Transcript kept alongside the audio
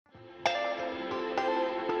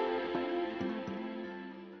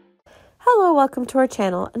Hello, welcome to our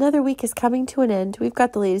channel. Another week is coming to an end. We've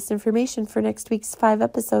got the latest information for next week's 5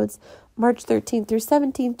 episodes, March 13th through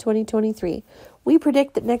 17th, 2023. We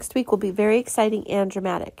predict that next week will be very exciting and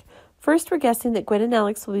dramatic. First, we're guessing that Gwen and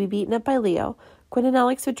Alex will be beaten up by Leo. Gwen and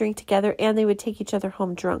Alex would drink together and they would take each other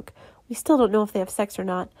home drunk. We still don't know if they have sex or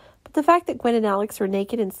not, but the fact that Gwen and Alex were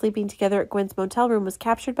naked and sleeping together at Gwen's motel room was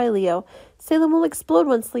captured by Leo. Salem will explode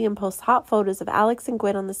once Liam posts hot photos of Alex and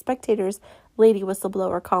Gwen on the Spectator's Lady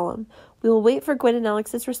Whistleblower column. We will wait for Gwen and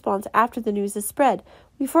Alex's response after the news is spread.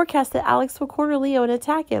 We forecast that Alex will corner Leo and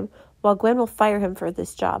attack him, while Gwen will fire him for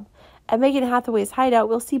this job. At Megan Hathaway's hideout,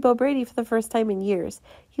 we'll see Bo Brady for the first time in years.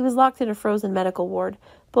 He was locked in a frozen medical ward.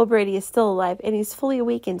 Bo Brady is still alive, and he's fully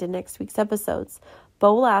awakened in next week's episodes.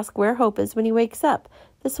 Bo will ask where Hope is when he wakes up.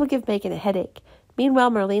 This will give Megan a headache.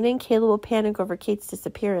 Meanwhile, Marlena and Kayla will panic over Kate's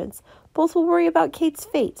disappearance. Both will worry about Kate's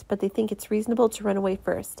fate, but they think it's reasonable to run away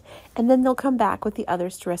first, and then they'll come back with the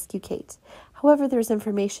others to rescue Kate. However, there's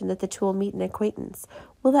information that the two will meet an acquaintance.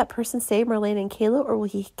 Will that person save Marlena and Kayla, or will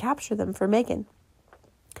he capture them for Megan?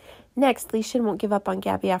 Next, Li Shin won't give up on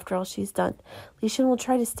Gabby after all she's done. Li Shin will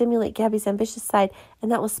try to stimulate Gabby's ambitious side,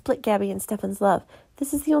 and that will split Gabby and Stefan's love.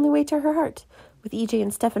 This is the only way to her heart. With EJ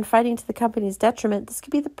and Stefan fighting to the company's detriment, this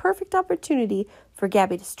could be the perfect opportunity for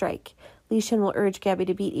Gabby to strike. Li Shin will urge Gabby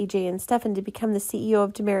to beat EJ and Stefan to become the CEO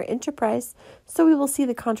of DiMera Enterprise, so we will see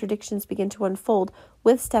the contradictions begin to unfold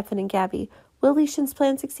with Stefan and Gabby. Will Li Shin's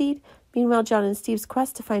plan succeed? Meanwhile, John and Steve's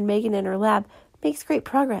quest to find Megan in her lab makes great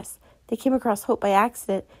progress. They came across Hope by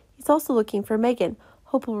accident. He's also looking for Megan.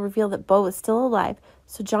 Hope will reveal that Bo is still alive,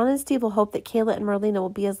 so John and Steve will hope that Kayla and Marlena will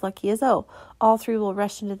be as lucky as O. All three will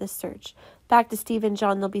rush into this search. Back to Steve and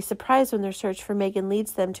John, they'll be surprised when their search for Megan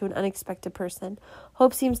leads them to an unexpected person.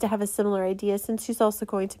 Hope seems to have a similar idea since she's also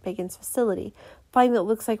going to Megan's facility. Finally, it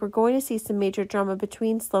looks like we're going to see some major drama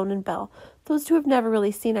between Sloan and Belle. Those two have never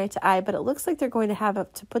really seen eye to eye, but it looks like they're going to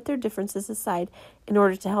have to put their differences aside in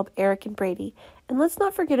order to help Eric and Brady. And let's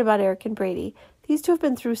not forget about Eric and Brady. These two have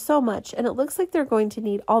been through so much, and it looks like they're going to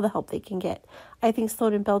need all the help they can get. I think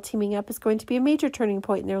Sloan and Belle teaming up is going to be a major turning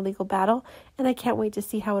point in their legal battle, and I can't wait to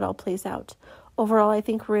see how it all plays out. Overall, I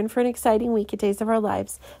think we're in for an exciting week at Days of Our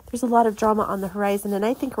Lives. There's a lot of drama on the horizon, and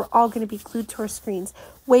I think we're all going to be glued to our screens,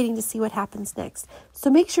 waiting to see what happens next. So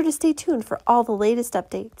make sure to stay tuned for all the latest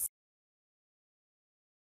updates.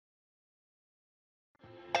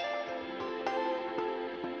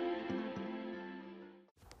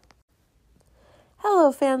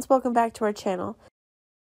 Hello fans, welcome back to our channel.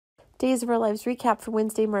 Days of Our Lives recap for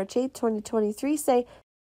Wednesday, March 8th, 2023 say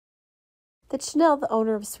that Chanel, the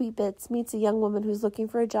owner of Sweet Bits, meets a young woman who's looking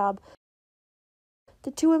for a job.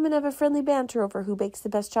 The two women have a friendly banter over who bakes the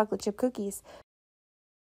best chocolate chip cookies.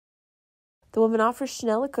 The woman offers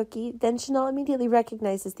Chanel a cookie, then Chanel immediately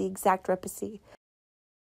recognizes the exact recipe.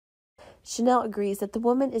 Chanel agrees that the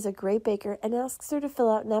woman is a great baker and asks her to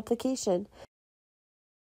fill out an application.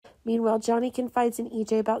 Meanwhile, Johnny confides in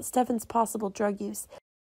EJ about Stefan's possible drug use.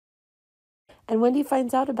 And Wendy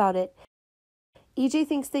finds out about it. EJ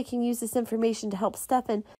thinks they can use this information to help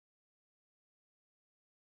Stefan,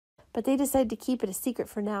 but they decide to keep it a secret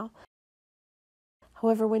for now.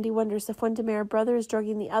 However, Wendy wonders if one DiMera brother is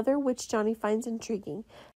drugging the other, which Johnny finds intriguing.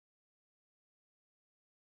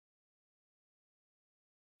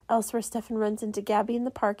 Elsewhere, Stefan runs into Gabby in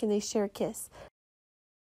the park and they share a kiss.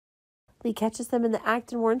 Lee catches them in the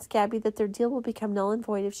act and warns Gabby that their deal will become null and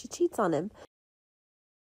void if she cheats on him.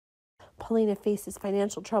 Paulina faces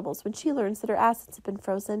financial troubles when she learns that her assets have been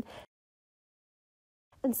frozen,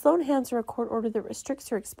 and Sloan hands her a court order that restricts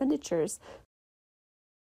her expenditures.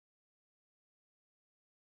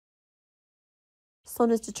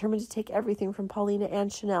 Sloan is determined to take everything from Paulina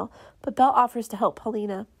and Chanel, but Belle offers to help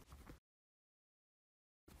Paulina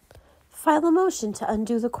file a motion to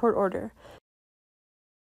undo the court order.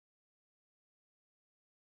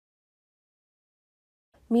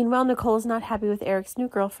 Meanwhile, Nicole is not happy with Eric's new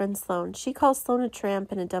girlfriend, Sloan. She calls Sloan a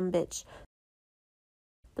tramp and a dumb bitch.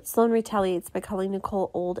 But Sloan retaliates by calling Nicole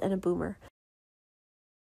old and a boomer.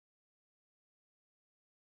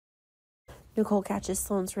 Nicole catches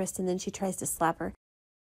Sloan's wrist and then she tries to slap her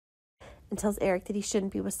and tells Eric that he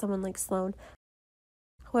shouldn't be with someone like Sloan.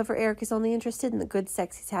 However, Eric is only interested in the good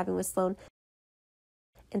sex he's having with Sloan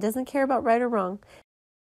and doesn't care about right or wrong.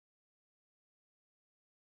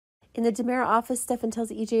 In the DiMera office, Stefan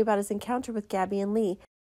tells EJ about his encounter with Gabby and Lee.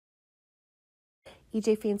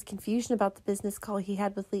 EJ feigns confusion about the business call he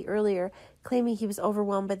had with Lee earlier, claiming he was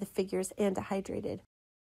overwhelmed by the figures and dehydrated.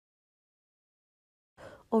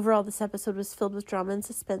 Overall, this episode was filled with drama and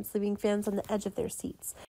suspense, leaving fans on the edge of their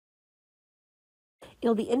seats.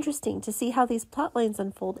 It'll be interesting to see how these plot lines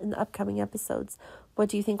unfold in the upcoming episodes. What What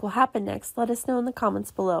do you think will happen next? Let us know in the comments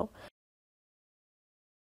below.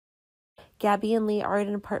 Gabby and Lee are in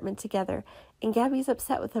an apartment together, and Gabby's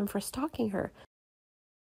upset with him for stalking her.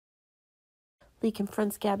 Lee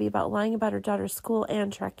confronts Gabby about lying about her daughter's school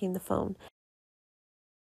and tracking the phone.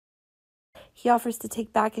 He offers to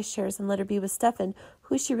take back his shares and let her be with Stefan,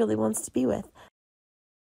 who she really wants to be with.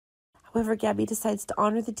 However, Gabby decides to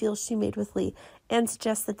honor the deal she made with Lee and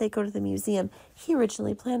suggests that they go to the museum he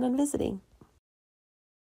originally planned on visiting.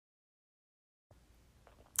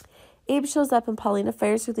 Abe shows up and Paulina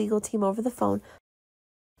fires her legal team over the phone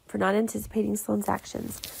for not anticipating Sloane's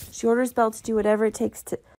actions. She orders Belle to do whatever it takes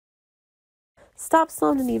to stop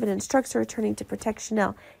Sloane and even instructs her returning to protect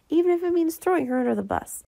Chanel, even if it means throwing her under the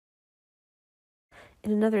bus.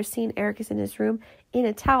 In another scene, Eric is in his room in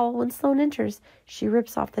a towel when Sloane enters. She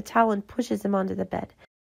rips off the towel and pushes him onto the bed.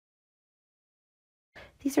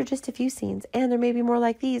 These are just a few scenes, and there may be more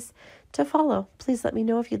like these to follow. Please let me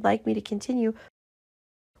know if you'd like me to continue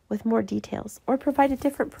with more details or provide a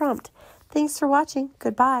different prompt. Thanks for watching.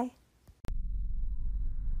 Goodbye.